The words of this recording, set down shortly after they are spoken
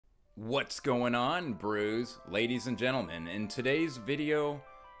What's going on, brews? Ladies and gentlemen, in today's video,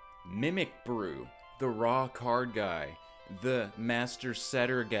 Mimic Brew, the raw card guy, the master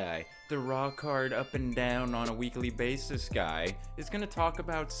setter guy, the raw card up and down on a weekly basis guy, is going to talk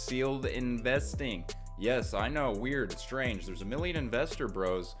about sealed investing. Yes, I know, weird, strange, there's a million investor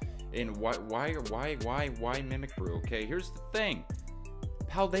bros, and why Mimic Brew? Okay, here's the thing,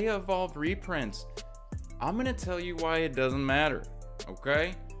 Paldea Evolved Reprints, I'm going to tell you why it doesn't matter,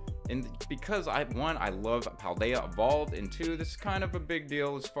 okay? And because I love Paldea Evolved, and two, this is kind of a big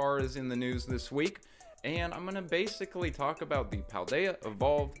deal as far as in the news this week. And I'm going to basically talk about the Paldea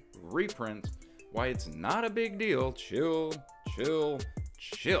Evolved Reprint, why it's not a big deal, chill.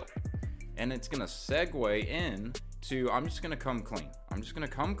 And it's going to segue into, I'm just going to come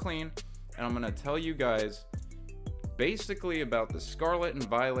clean. And I'm going to tell you guys basically about the Scarlet and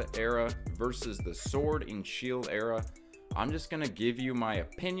Violet era versus the Sword and Shield era. I'm just gonna give you my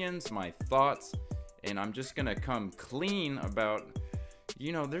opinions, my thoughts, and I'm just gonna come clean about,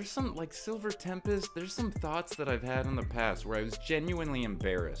 you know, there's some, like Silver Tempest, there's some thoughts that I've had in the past where I was genuinely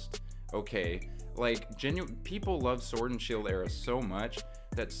embarrassed, okay? Like, people love Sword and Shield era so much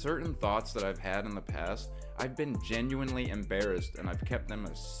that certain thoughts that I've had in the past, I've been genuinely embarrassed and I've kept them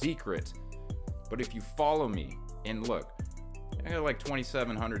a secret. But if you follow me, and look, I got like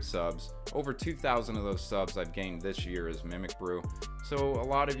 2,700 subs. Over 2,000 of those subs I've gained this year as Mimic Brew. So a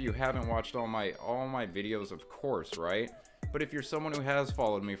lot of you haven't watched all my videos, of course, right? But if you're someone who has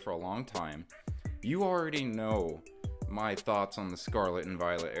followed me for a long time, you already know my thoughts on the Scarlet and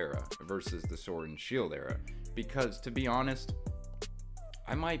Violet era versus the Sword and Shield era. Because to be honest,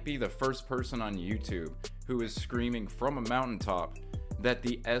 I might be the first person on YouTube who is screaming from a mountaintop that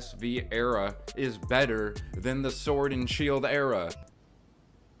the SV era is better than the Sword and Shield era.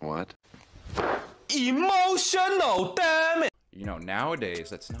 What? Emotional, damn it! You know,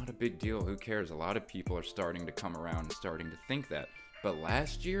 nowadays, that's not a big deal. Who cares? A lot of people are starting to come around and starting to think that. But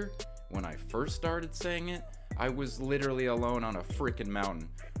last year, when I first started saying it, I was literally alone on a freaking mountain.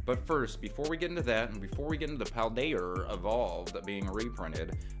 But first, before we get into that, and before we get into Paldea Evolved being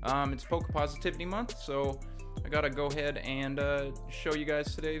reprinted, it's Poke Positivity Month, so I gotta go ahead and show you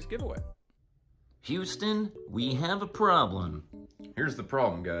guys today's giveaway. Houston, we have a problem. Here's the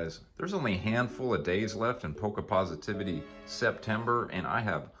problem, guys. There's only a handful of days left in Poke Positivity September, and I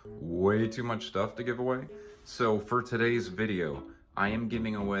have way too much stuff to give away. So for today's video, I am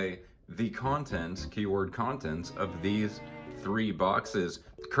giving away the contents, keyword contents, of these 3 boxes,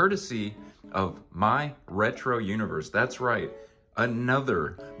 courtesy of My Retro Universe. That's right.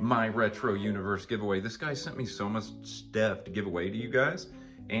 Another My Retro Universe giveaway. This guy sent me so much stuff to give away to you guys.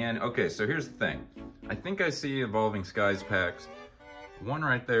 And okay, so here's the thing. I think I see Evolving Skies packs. One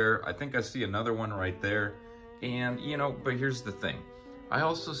right there. I think I see another one right there. And, you know, but here's the thing. I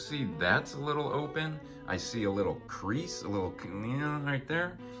also see that's a little open. I see a little crease, a little right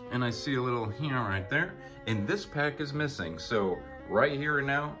there. And I see a little right there. And this pack is missing. So right here and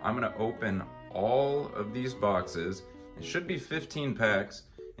now, I'm going to open all of these boxes. It should be 15 packs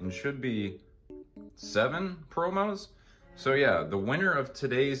and should be 7 promos. So yeah, the winner of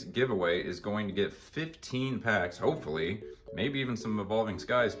today's giveaway is going to get 15 packs, hopefully, maybe even some Evolving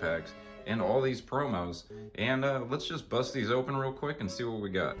Skies packs, and all these promos. And let's just bust these open real quick and see what we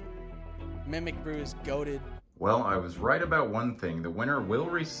got. Mimic Brew is goated. Well, I was right about one thing. The winner will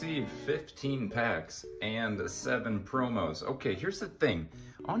receive 15 packs and 7 promos. Okay, here's the thing.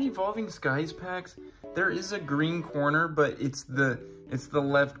 On Evolving Skies packs, there is a green corner, but it's the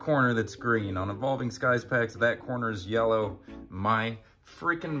left corner that's green. On Evolving Skies packs, that corner is yellow. My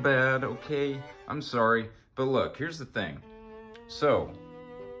freaking bad, okay? I'm sorry. But look, here's the thing. So,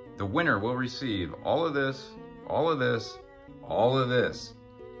 the winner will receive all of this, all of this, all of this.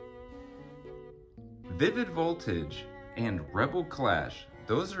 Vivid Voltage and Rebel Clash.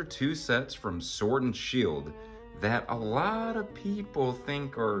 Those are 2 sets from Sword and Shield that a lot of people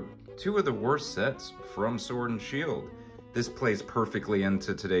think are 2 of the worst sets from Sword and Shield. This plays perfectly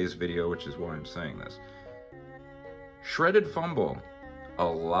into today's video, which is why I'm saying this. Shredded Fumble. A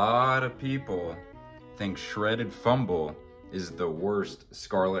lot of people think Shredded Fumble is the worst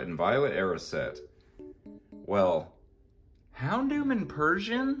Scarlet and Violet era set. Well, Houndoom and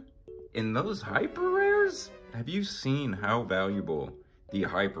Persian in those hyper rares? Have you seen how valuable the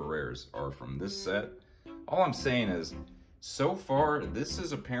hyper rares are from this set? All I'm saying is, so far, this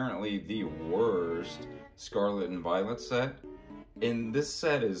is apparently the worst Scarlet and Violet set. And this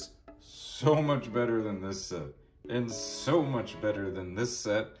set is so much better than this set. And so much better than this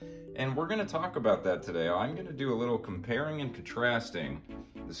set. And we're going to talk about that today. I'm going to do a little comparing and contrasting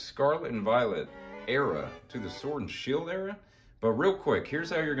the Scarlet and Violet era to the Sword and Shield era. But real quick, here's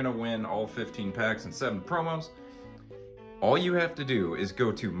how you're gonna win all 15 packs and 7 promos. All you have to do is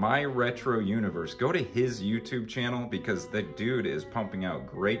go to My Retro Universe. Go to his YouTube channel because the dude is pumping out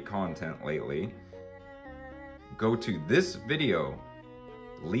great content lately. Go to this video,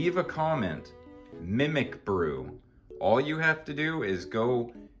 leave a comment, Mimic Brew. All you have to do is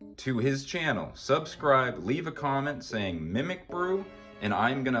go to his channel, subscribe, leave a comment saying Mimic Brew, and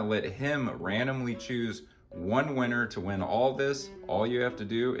I'm gonna let him randomly choose one winner to win all this. All you have to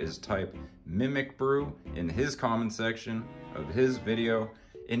do is type Mimic Brew in his comment section of his video,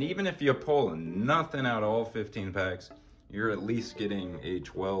 and even if you pull nothing out of all 15 packs, you're at least getting a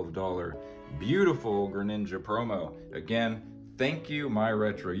 $12 beautiful Greninja promo. Again, thank you, My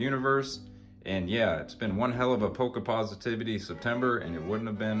Retro Universe. And yeah, it's been one hell of a Poke Positivity September, and it wouldn't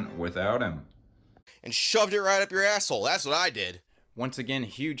have been without him. And shoved it right up your asshole. That's what I did. Once again,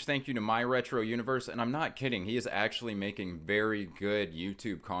 huge thank you to My Retro Universe, and I'm not kidding, he is actually making very good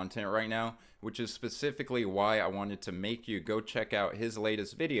YouTube content right now, which is specifically why I wanted to make you go check out his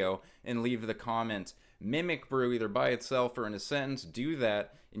latest video and leave the comments Mimic Brew either by itself or in a sentence. Do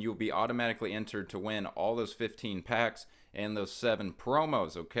that, and you'll be automatically entered to win all those 15 packs and those 7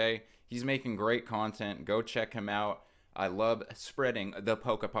 promos, okay? He's making great content. Go check him out. I love spreading the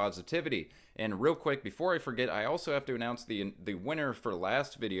Poke Positivity. And real quick, before I forget, I also have to announce the winner for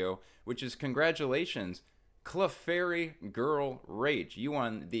last video, which is congratulations, Clefairy Girl Rage. You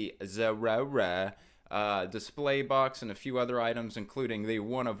won the Zerora display box and a few other items, including the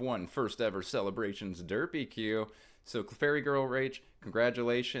one-of-one first ever Celebrations Derpy Q. So Clefairy Girl Rage,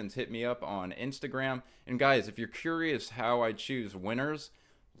 congratulations. Hit me up on Instagram. And guys, if you're curious how I choose winners,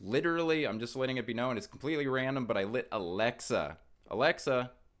 literally, I'm just letting it be known, it's completely random, but I lit Alexa.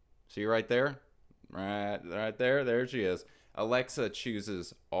 Alexa, see right there? Right there, there she is. Alexa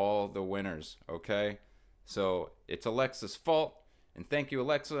chooses all the winners, okay? So it's Alexa's fault, and thank you,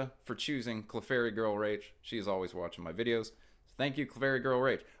 Alexa, for choosing Clefairy Girl Rage. She is always watching my videos. So thank you, Clefairy Girl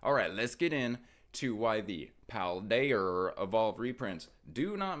Rage. All right, let's get in to why the Paldea Evolved Reprints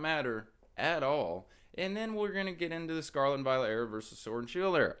do not matter at all. And then we're going to get into the Scarlet and Violet Era versus Sword and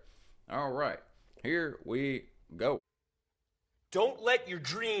Shield Era. All right, here we go. Don't let your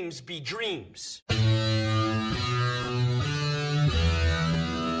dreams be dreams.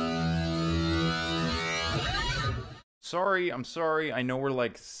 I'm sorry. I know we're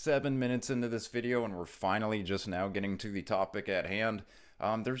like 7 minutes into this video and we're finally just now getting to the topic at hand.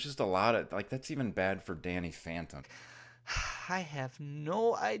 There's just a lot of, like, that's even bad for Danny Phantom. I have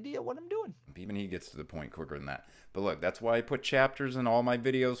no idea what I'm doing. Even he gets to the point quicker than that. But look, that's why I put chapters in all my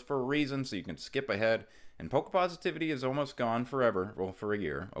videos for a reason, so you can skip ahead. And Poke Positivity is almost gone forever. Well, for a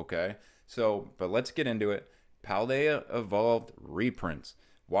year, okay? So, but let's get into it. Paldea Evolved Reprints.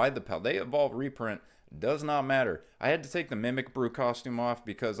 Why the Paldea Evolved Reprint does not matter. I had to take the Mimic Brew costume off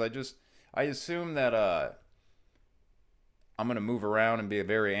because I assume that I'm going to move around and be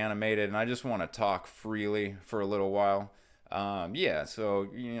very animated, and I just want to talk freely for a little while. Yeah, so,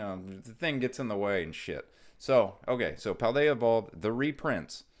 you know, the thing gets in the way and shit. So, okay, so Paldea Evolved, the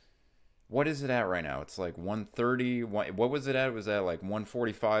reprints. What is it at right now? It's like 130. What was it at? It was at like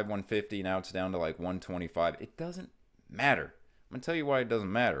 145, 150. Now it's down to like 125. It doesn't matter. I'm going to tell you why it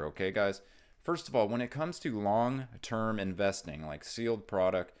doesn't matter, okay, guys? First of all, when it comes to long-term investing, like sealed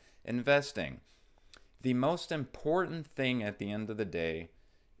product investing, the most important thing at the end of the day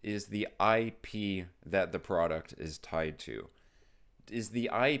is the IP that the product is tied to. Is the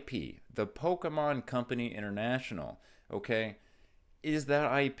IP, the Pokemon Company International, okay? Is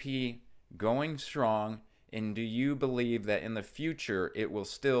that IP going strong, and do you believe that in the future it will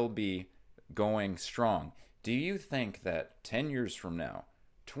still be going strong? Do you think that 10 years from now,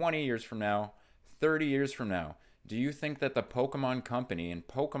 20 years from now, 30 years from now, do you think that the Pokemon Company and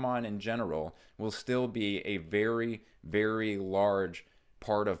Pokemon in general will still be a very, very large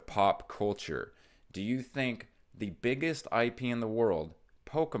part of pop culture? Do you think the biggest IP in the world,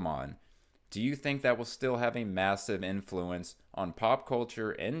 Pokemon, do you think that will still have a massive influence on pop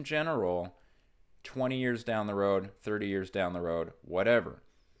culture in general 20 years down the road, 30 years down the road, whatever?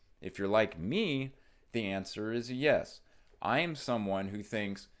 If you're like me, the answer is yes. I am someone who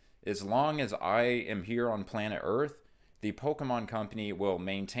thinks as long as I am here on planet Earth, the Pokemon Company will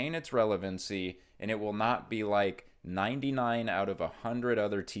maintain its relevancy, and it will not be like 99 out of 100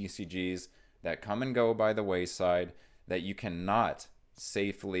 other TCGs that come and go by the wayside that you cannot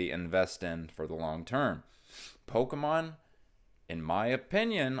safely invest in for the long term. Pokemon, in my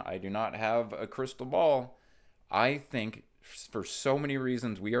opinion, I do not have a crystal ball. I think for so many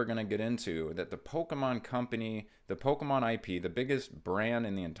reasons we are going to get into that the Pokemon Company, the Pokemon IP, the biggest brand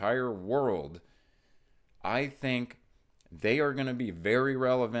in the entire world, I think they are going to be very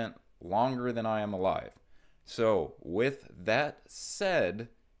relevant longer than I am alive. So with that said,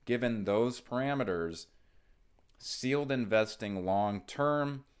 given those parameters, sealed investing long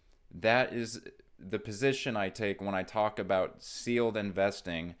term, that is the position I take when I talk about sealed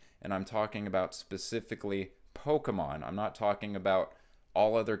investing, and I'm talking about specifically Pokemon. I'm not talking about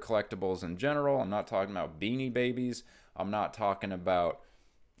all other collectibles in general. I'm not talking about Beanie Babies. I'm not talking about,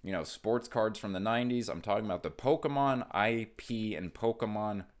 you know, sports cards from the 90s. I'm talking about the Pokemon IP and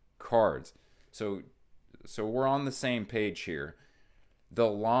Pokemon cards. So we're on the same page here. The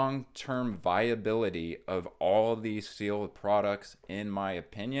long-term viability of all these sealed products, in my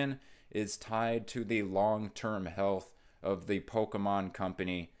opinion, is tied to the long-term health of the Pokemon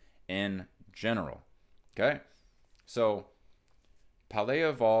company in general. Okay? So, Paldea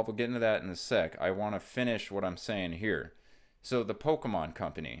Evolved, we'll get into that in a sec. I want to finish what I'm saying here. So, the Pokemon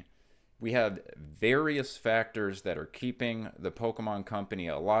company, we have various factors that are keeping the Pokemon company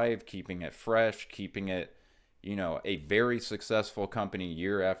alive, keeping it fresh, keeping it, you know, a very successful company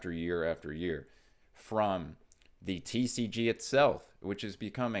year after year after year. From the TCG itself, which is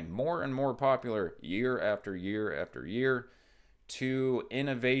becoming more and more popular year after year after year, to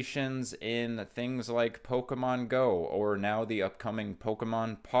innovations in things like Pokemon Go, or now the upcoming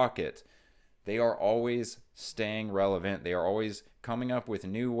Pokemon Pocket. They are always staying relevant. They are always coming up with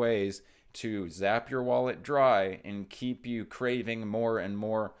new ways to zap your wallet dry and keep you craving more and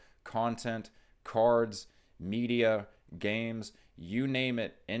more content, cards, media, games, you name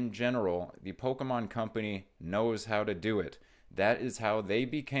it. In general, the Pokemon company knows how to do it. That is how they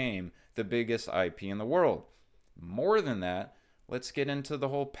became the biggest IP in the world. More than that, let's get into the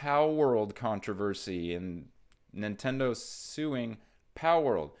whole PALWORLD controversy and Nintendo suing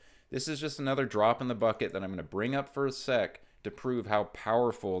PALWORLD. This is just another drop in the bucket that I'm going to bring up for a sec to prove how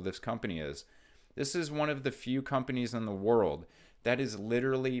powerful this company is. This is one of the few companies in the world that is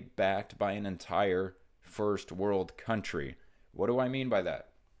literally backed by an entire first world country. What do I mean by that?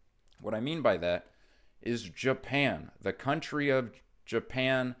 What I mean by that is Japan, the country of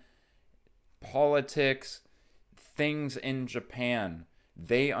Japan, politics, things in Japan.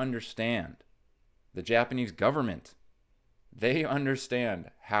 They understand. The Japanese government, they understand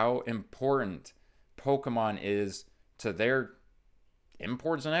how important Pokemon is to their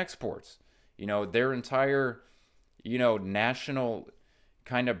imports and exports. You know, their entire, you know, national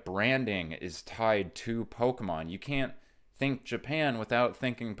kind of branding is tied to Pokemon. You can't think Japan without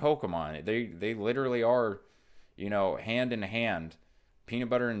thinking Pokemon. They literally are, you know, hand in hand, peanut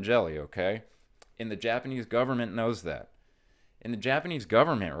butter and jelly, okay? And the Japanese government knows that. And the Japanese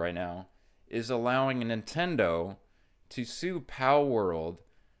government right now is allowing Nintendo to sue PALWORLD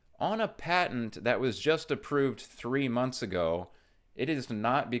on a patent that was just approved 3 months ago. It is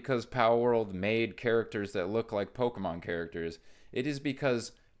not because PALWORLD made characters that look like Pokemon characters. It is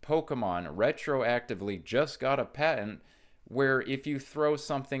because Pokemon retroactively just got a patent where if you throw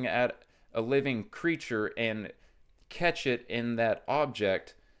something at a living creature and catch it in that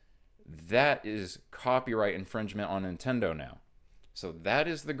object, that is copyright infringement on Nintendo now. So that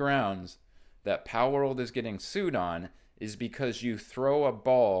is the grounds that PALWORLD is getting sued on, is because you throw a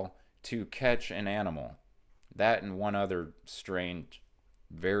ball to catch an animal. That and one other strange,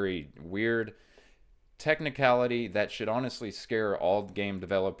 very weird technicality that should honestly scare all game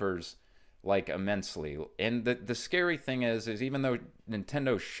developers like immensely. And the scary thing is even though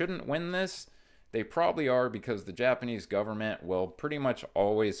Nintendo shouldn't win this, they probably are, because the Japanese government will pretty much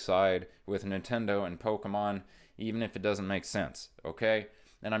always side with Nintendo and Pokemon, even if it doesn't make sense, okay?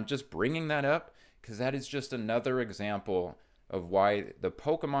 And I'm just bringing that up because that is just another example of why the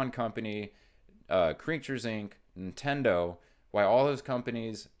Pokemon company, Creatures Inc., Nintendo, why all those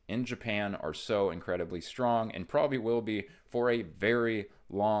companies in Japan are so incredibly strong and probably will be for a very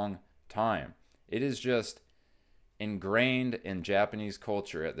long time. It is just ingrained in Japanese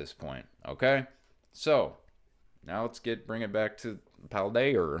culture at this point, okay? So, now let's bring it back to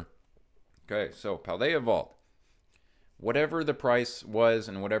Paldea. Okay, so Paldea Evolved. Whatever the price was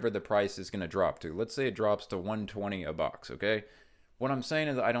and whatever the price is going to drop to. Let's say it drops to $120 a box, okay? What I'm saying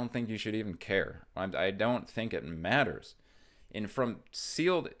is I don't think you should even care. I don't think it matters. And from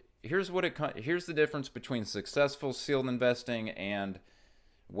sealed, here's the difference between successful sealed investing and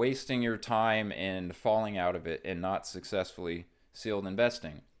wasting your time and falling out of it and not successfully sealed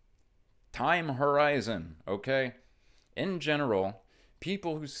investing. Time horizon, okay? In general,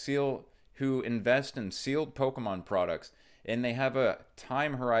 people who invest in sealed Pokemon products and they have a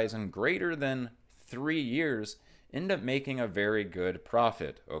time horizon greater than 3 years end up making a very good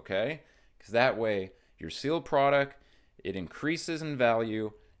profit, okay? Because that way, your sealed product, it increases in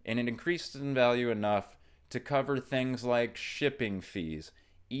value, and it increases in value enough to cover things like shipping fees,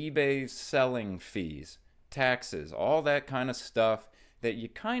 eBay selling fees, taxes, all that kind of stuff that you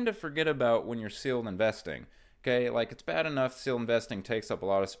kind of forget about when you're sealed investing. Okay, like it's bad enough sealed investing takes up a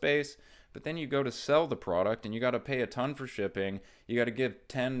lot of space, but then you go to sell the product and you got to pay a ton for shipping. You got to give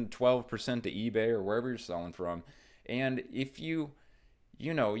 10, 12% to eBay or wherever you're selling from. And if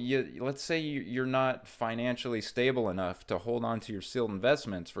let's say you're not financially stable enough to hold on to your sealed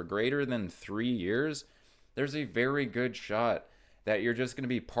investments for greater than 3 years, there's a very good shot that you're just going to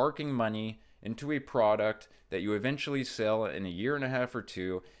be parking money into a product that you eventually sell in a year and a half or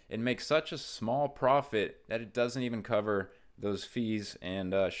two and make such a small profit that it doesn't even cover those fees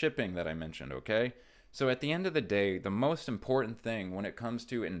and shipping that I mentioned, okay? So at the end of the day, the most important thing when it comes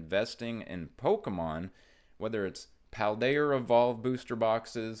to investing in Pokemon, whether it's Paldea Evolved booster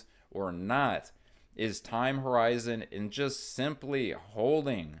boxes or not, is time horizon and just simply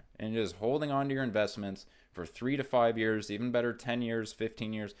holding on to your investments for 3 to 5 years, even better 10 years,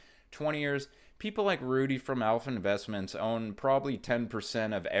 15 years, 20 years. People like Rudy from Alpha Investments own probably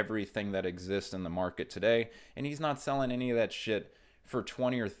 10% of everything that exists in the market today, and he's not selling any of that shit for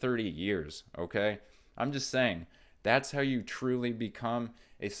 20 or 30 years, okay? I'm just saying, that's how you truly become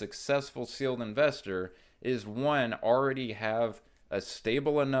a successful sealed investor, is one, already have a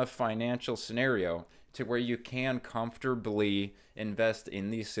stable enough financial scenario to where you can comfortably invest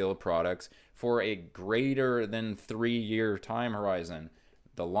in these sealed products for a greater than 3-year time horizon.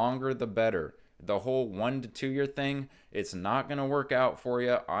 The longer the better. The whole 1 to 2 year thing, it's not going to work out for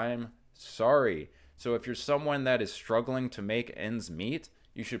you. I'm sorry. So if you're someone that is struggling to make ends meet,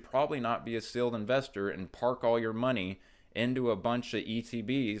 you should probably not be a sealed investor and park all your money into a bunch of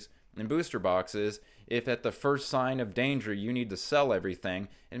ETBs and booster boxes if at the first sign of danger you need to sell everything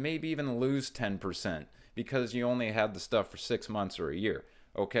and maybe even lose 10% because you only had the stuff for 6 months or a year.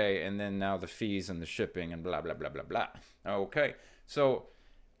 Okay, and then now the fees and the shipping and blah, blah, blah, blah, blah. Okay, so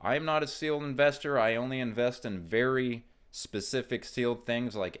I'm not a sealed investor. I only invest in very specific sealed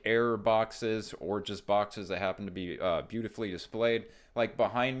things like error boxes or just boxes that happen to be beautifully displayed. Like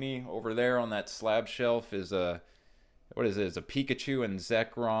behind me over there on that slab shelf is a, what is it? It's a Pikachu and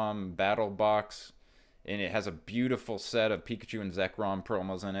Zekrom battle box. And it has a beautiful set of Pikachu and Zekrom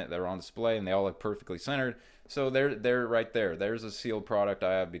promos in it that are on display, and they all look perfectly centered. So they're right there. There's a sealed product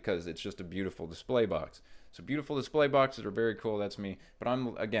I have because it's just a beautiful display box. So beautiful display boxes are very cool. That's me. But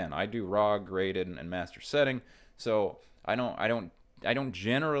I do raw, graded, and master setting. So I don't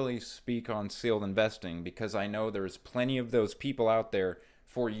generally speak on sealed investing because I know there's plenty of those people out there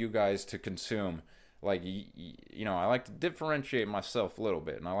for you guys to consume. Like, I like to differentiate myself a little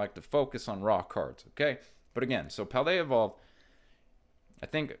bit, and I like to focus on raw cards, okay? But again, so Paldea Evolved, I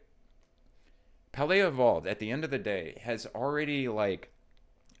think Paldea Evolved, at the end of the day, has already,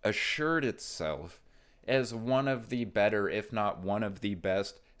 assured itself as one of the better, if not one of the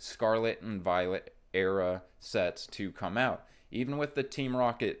best, Scarlet and Violet era sets to come out. Even with the Team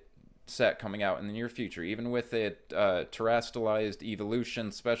Rocket set coming out in the near future, even with it terrestrialized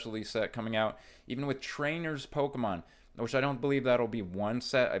evolution specialty set coming out, even with trainers Pokemon, which I don't believe that'll be one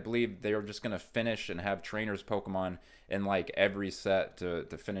set. I believe they're just going to finish and have trainers Pokemon in every set to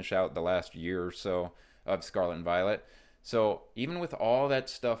finish out the last year or so of Scarlet and Violet. So even with all that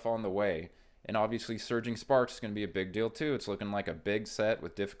stuff on the way, and obviously Surging Sparks is going to be a big deal too. It's looking like a big set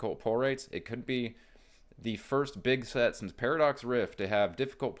with difficult pull rates. It could be the first big set since Paradox Rift to have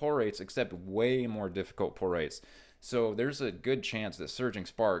difficult pull rates, except way more difficult pull rates. So there's a good chance that Surging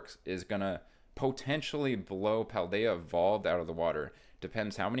Sparks is going to potentially blow Paldea Evolved out of the water.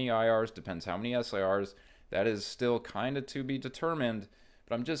 Depends how many IRs, depends how many SIRs. That is still kind of to be determined.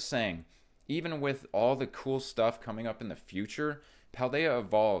 But I'm just saying, even with all the cool stuff coming up in the future, Paldea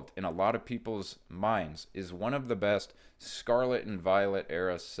Evolved, in a lot of people's minds, is one of the best Scarlet and Violet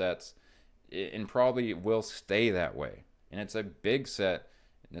era sets, and probably will stay that way. And it's a big set,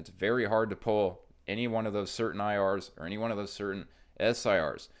 and it's very hard to pull any one of those certain IRs or any one of those certain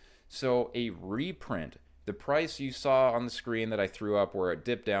SIRs. So a reprint, the price you saw on the screen that I threw up where it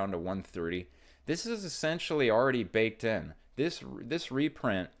dipped down to 130, this is essentially already baked in. This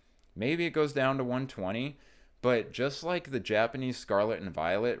reprint, maybe it goes down to 120, but just like the Japanese Scarlet and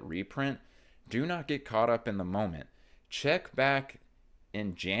Violet reprint, do not get caught up in the moment. Check back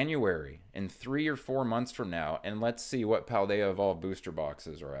in January, in 3 or 4 months from now, and let's see what Paldea Evolved booster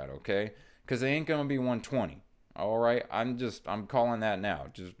boxes are at, okay? Because they ain't going to be 120. All right, I'm calling that now.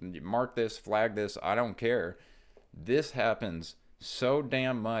 Just mark this, flag this, I don't care. This happens so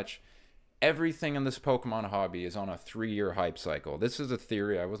damn much. Everything in this Pokemon hobby is on a 3-year hype cycle. This is a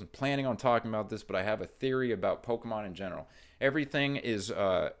theory. I wasn't planning on talking about this, but I have a theory about Pokemon in general. Everything is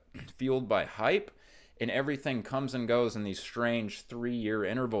fueled by hype, And everything comes and goes in these strange 3-year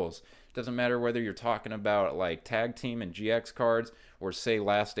intervals. Doesn't matter whether you're talking about like tag team and GX cards, or say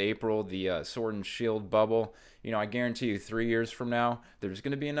last April, the Sword and Shield bubble. You know, I guarantee you 3 years from now, there's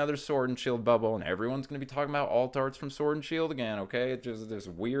going to be another Sword and Shield bubble, and everyone's going to be talking about alt arts from Sword and Shield again, okay? It's just this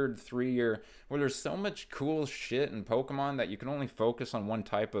weird 3-year where there's so much cool shit in Pokemon that you can only focus on one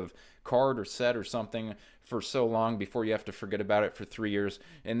type of card or set or something for so long before you have to forget about it for 3 years,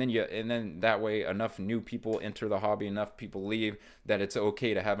 and then that way enough new people enter the hobby, enough people leave, that it's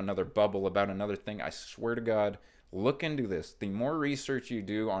okay to have another bubble about another thing. I swear to God, look into this. The more research you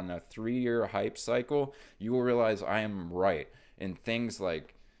do on a 3-year hype cycle, you will realize I am right. And things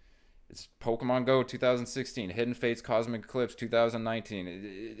like it's Pokemon Go 2016, Hidden Fates Cosmic Eclipse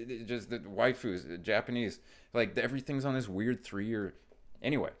 2019, just the waifus, Japanese, like everything's on this weird 3-year.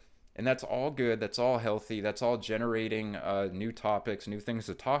 Anyway, and that's all good. That's all healthy. That's all generating new topics, new things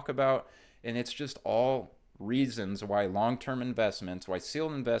to talk about. And it's just all reasons why long-term investments, why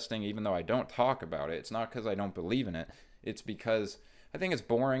sealed investing, even though I don't talk about it, it's not because I don't believe in it. It's because I think it's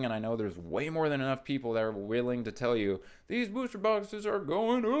boring, and I know there's way more than enough people that are willing to tell you these booster boxes are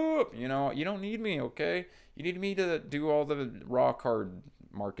going up. You know, you don't need me, okay? You need me to do all the raw card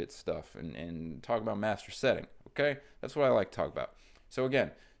market stuff and talk about master setting, okay? That's what I like to talk about. So again,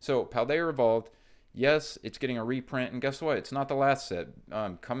 Paldea Evolved, yes, it's getting a reprint, and guess what? It's not the last set.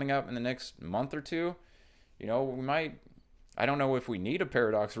 Coming up in the next month or two, you know, we might, I don't know if we need a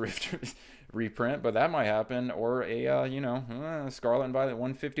Paradox Rift reprint, but that might happen, or a, you know, Scarlet and Violet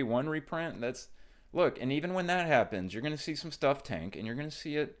 151 reprint. That's, look, and even when that happens, you're going to see some stuff tank, and you're going to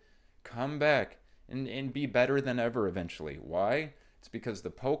see it come back and be better than ever eventually. Why? It's because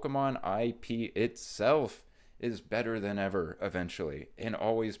the Pokemon IP itself is better than ever eventually, and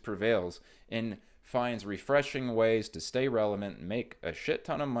always prevails, and finds refreshing ways to stay relevant, make a shit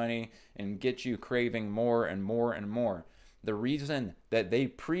ton of money, and get you craving more and more and more. The reason that they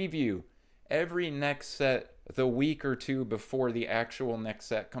preview every next set the week or two before the actual next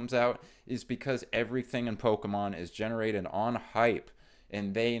set comes out is because everything in Pokemon is generated on hype,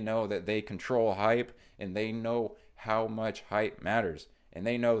 and they know that they control hype, and they know how much hype matters, and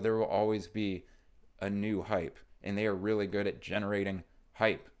they know there will always be a new hype, and they are really good at generating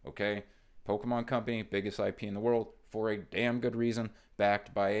hype, okay? Pokemon Company, biggest IP in the world, for a damn good reason,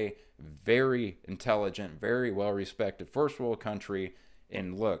 backed by a very intelligent, very well-respected first world country.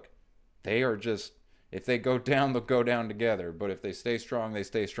 And look, they are just, if they go down, they'll go down together. But if they stay strong, they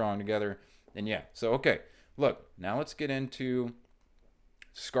stay strong together. And yeah, so okay, look, now let's get into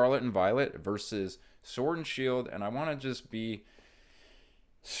Scarlet and Violet versus Sword and Shield. And I want to just be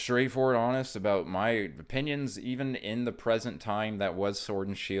straightforward, honest about my opinions, even in the present time that was Sword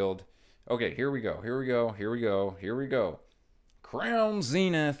and Shield. Okay, here we go, here we go, here we go, here we go. Crown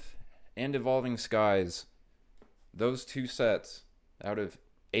Zenith and Evolving Skies. Those two sets out of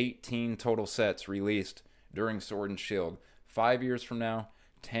 18 total sets released during Sword and Shield. 5 years from now,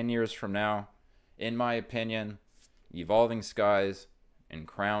 10 years from now, in my opinion, Evolving Skies and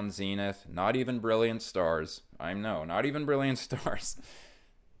Crown Zenith, not even Brilliant Stars. I know, not even Brilliant Stars.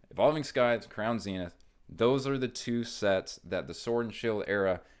 Evolving Skies, Crown Zenith, those are the two sets that the Sword and Shield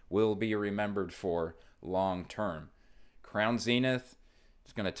era will be remembered for long term. Crown Zenith,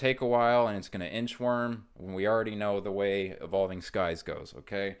 it's going to take a while, and it's going to inchworm when we already know the way Evolving Skies goes,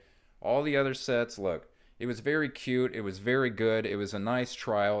 okay? All the other sets, look, it was very cute, it was very good, it was a nice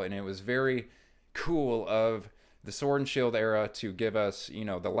trial, and it was very cool of the Sword and Shield era to give us, you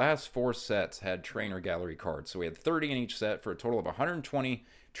know, the last 4 sets had trainer gallery cards. So we had 30 in each set for a total of 120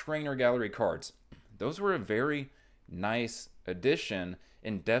 trainer gallery cards. Those were a very nice addition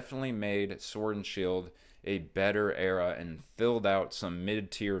and definitely made Sword and Shield a better era and filled out some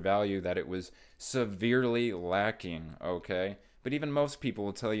mid-tier value that it was severely lacking, okay? But even most people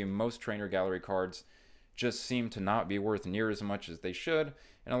will tell you most trainer gallery cards just seem to not be worth near as much as they should,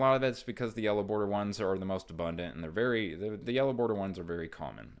 and a lot of that's because the yellow border ones are the most abundant, and the yellow border ones are very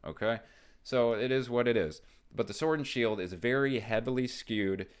common, okay? So it is what it is. But the Sword and Shield is very heavily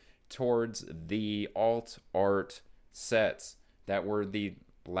skewed towards the alt art sets that were the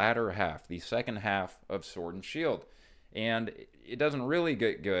latter half, the second half of Sword and Shield. And it doesn't really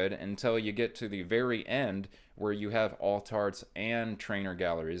get good until you get to the very end where you have alt arts and trainer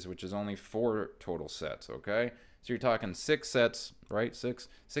galleries, which is only 4 total sets, okay? So you're talking 6 sets, right? Six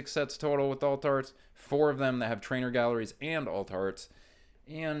sets total with alt arts, 4 of them that have trainer galleries and alt arts.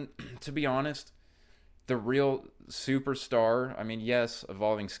 And to be honest, the real superstar, I mean, yes,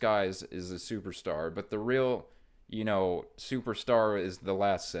 Evolving Skies is a superstar, but the real, you know, superstar is the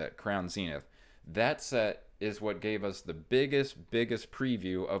last set, Crown Zenith. That set is what gave us the biggest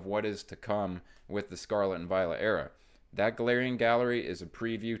preview of what is to come with the Scarlet and Violet era. That Galarian Gallery is a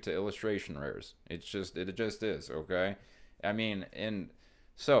preview to illustration rares. It just is, okay? I mean, and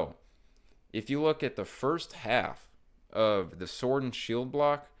so if you look at the first half of the Sword and Shield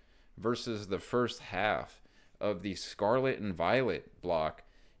block versus the first half of the Scarlet and Violet block,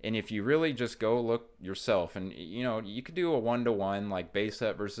 and if you really just go look yourself, and you know, you could do a 1-to-1 like base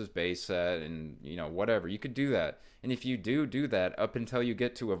set versus base set, and you know, whatever, you could do that. And if you do that up until you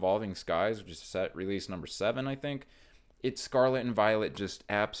get to Evolving Skies, which is set release number 7, I think, it's Scarlet and Violet just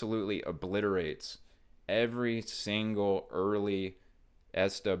absolutely obliterates every single early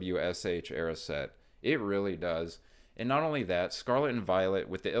SWSH era set. It really does. And not only that, Scarlet and Violet,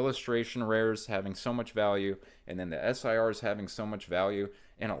 with the illustration rares having so much value, and then the SIRs having so much value,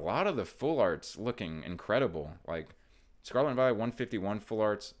 and a lot of the full arts looking incredible. Like, Scarlet and Violet 151 full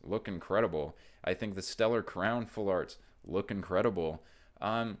arts look incredible. I think the Stellar Crown full arts look incredible.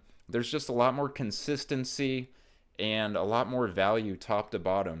 There's just a lot more consistency and a lot more value top to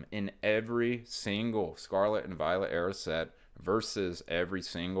bottom in every single Scarlet and Violet era set versus every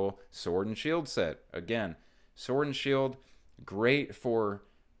single Sword and Shield set. Again, Sword and Shield, great for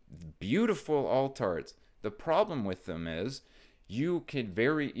beautiful alt arts. The problem with them is you could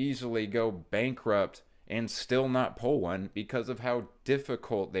very easily go bankrupt and still not pull one because of how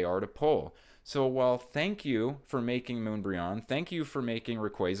difficult they are to pull. So while thank you for making Moonbreon, thank you for making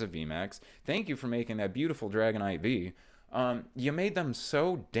Rayquaza VMAX, thank you for making that beautiful Dragonite V, you made them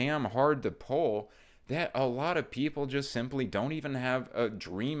so damn hard to pull that a lot of people just simply don't even have a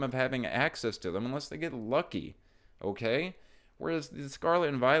dream of having access to them unless they get lucky, okay? Whereas the Scarlet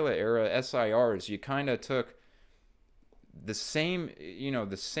and Violet era SIRs, you kind of took the same, you know,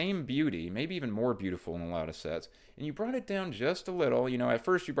 the same beauty, maybe even more beautiful in a lot of sets, and you brought it down just a little. You know, at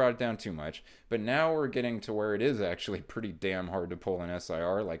first you brought it down too much, but now we're getting to where it is actually pretty damn hard to pull an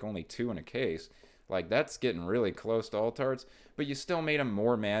SIR, like only 2 in a case. Like, that's getting really close to alt arts, but you still made them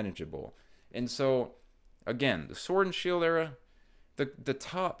more manageable. And so, again, the Sword and Shield era, the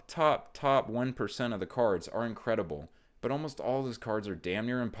top 1% of the cards are incredible, but almost all those cards are damn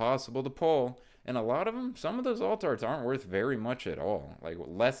near impossible to pull. And a lot of them, some of those alt arts aren't worth very much at all. Like,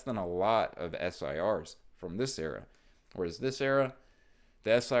 less than a lot of SIRs from this era. Whereas this era,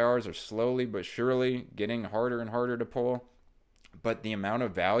 the SIRs are slowly but surely getting harder and harder to pull. But the amount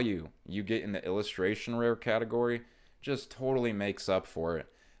of value you get in the illustration rare category just totally makes up for it.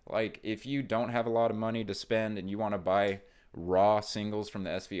 Like, if you don't have a lot of money to spend and you want to buy raw singles from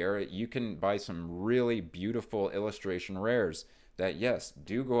the SV era, you can buy some really beautiful illustration rares that, yes,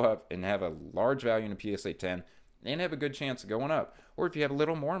 do go up and have a large value in a PSA 10 and have a good chance of going up. Or if you have a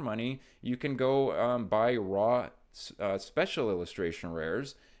little more money, you can go buy raw special illustration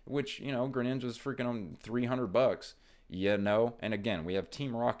rares, which, you know, Greninja's freaking on $300, you know. And again, we have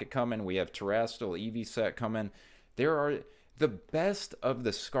Team Rocket coming, we have Terrestrial Eevee set coming. There are the best of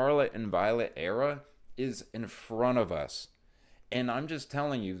the Scarlet and Violet era is in front of us. And I'm just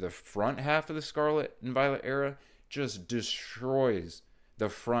telling you, the front half of the Scarlet and Violet era just destroys the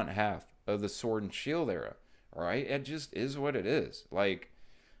front half of the Sword and Shield era, right? It just is what it is. Like,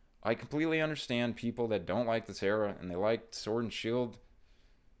 I completely understand people that don't like this era and they like Sword and Shield,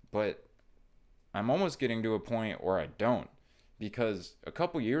 but I'm almost getting to a point where I don't. Because a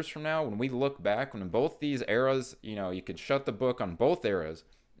couple years from now, when we look back, when both these eras, you know, you could shut the book on both eras,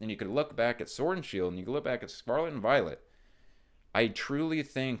 and you could look back at Sword and Shield, and you could look back at Scarlet and Violet, I truly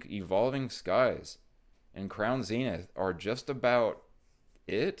think Evolving Skies and Crown Zenith are just about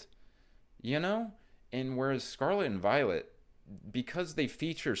it, you know? And whereas Scarlet and Violet, because they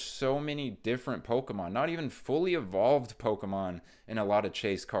feature so many different Pokemon, not even fully evolved Pokemon in a lot of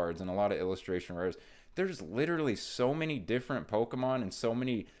chase cards and a lot of illustration rares, there's literally so many different Pokemon and so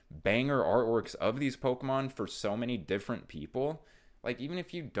many banger artworks of these Pokemon for so many different people. Like, even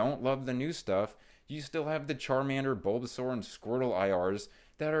if you don't love the new stuff, you still have the Charmander, Bulbasaur, and Squirtle IRs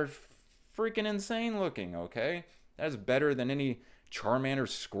that are freaking insane looking, okay? That's better than any Charmander,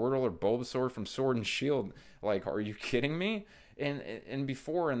 Squirtle, or Bulbasaur from Sword and Shield. Like, are you kidding me? And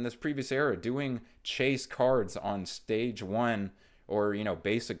before, in this previous era, doing chase cards on stage 1 or, you know,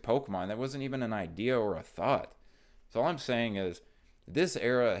 basic Pokemon, that wasn't even an idea or a thought. So all I'm saying is, this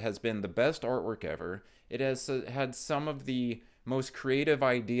era has been the best artwork ever. It has had some of the most creative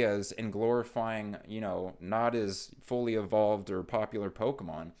ideas in glorifying, you know, not as fully evolved or popular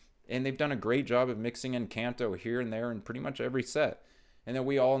Pokemon. And they've done a great job of mixing in Kanto here and there in pretty much every set. And then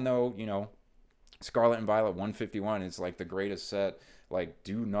we all know, you know, Scarlet and Violet 151 is like the greatest set. Like,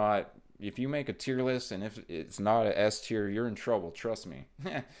 do not, if you make a tier list and if it's not an S tier, you're in trouble, trust me.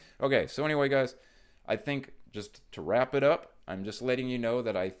 Okay, so anyway, guys, I think, just to wrap it up, I'm just letting you know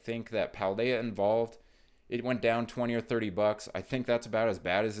that I think that Paldea Evolved, it went down 20 or 30 bucks. I think that's about as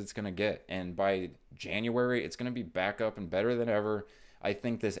bad as it's going to get. And by January, it's going to be back up and better than ever. I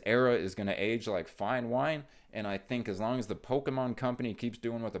think this era is going to age like fine wine. And I think as long as the Pokemon company keeps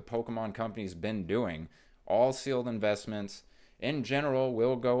doing what the Pokemon company's been doing, all sealed investments in general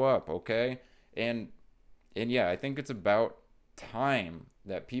will go up, okay? And yeah, I think it's about time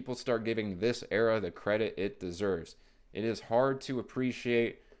that people start giving this era the credit it deserves. It is hard to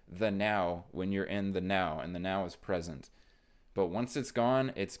appreciate the now when you're in the now, and the now is present. But once it's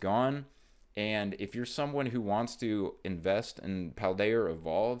gone, it's gone. And if you're someone who wants to invest in Paldea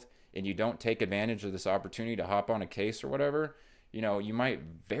Evolved and you don't take advantage of this opportunity to hop on a case or whatever, you know, you might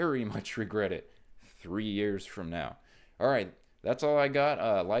very much regret it 3 years from now. All right, that's all I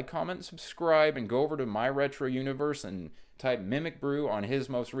got. Like, comment, subscribe, and go over to My Retro Universe and type Mimic Brew on his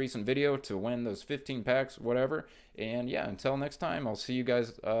most recent video to win those 15 packs, whatever. And yeah, until next time, I'll see you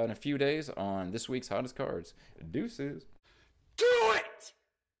guys in a few days on this week's Hottest Cards. Deuces. Do it!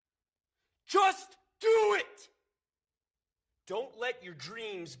 Just do it! Don't let your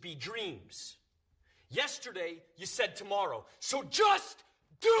dreams be dreams. Yesterday, you said tomorrow. So just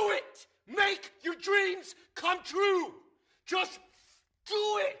do it! Make your dreams come true! Just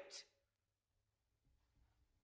do it!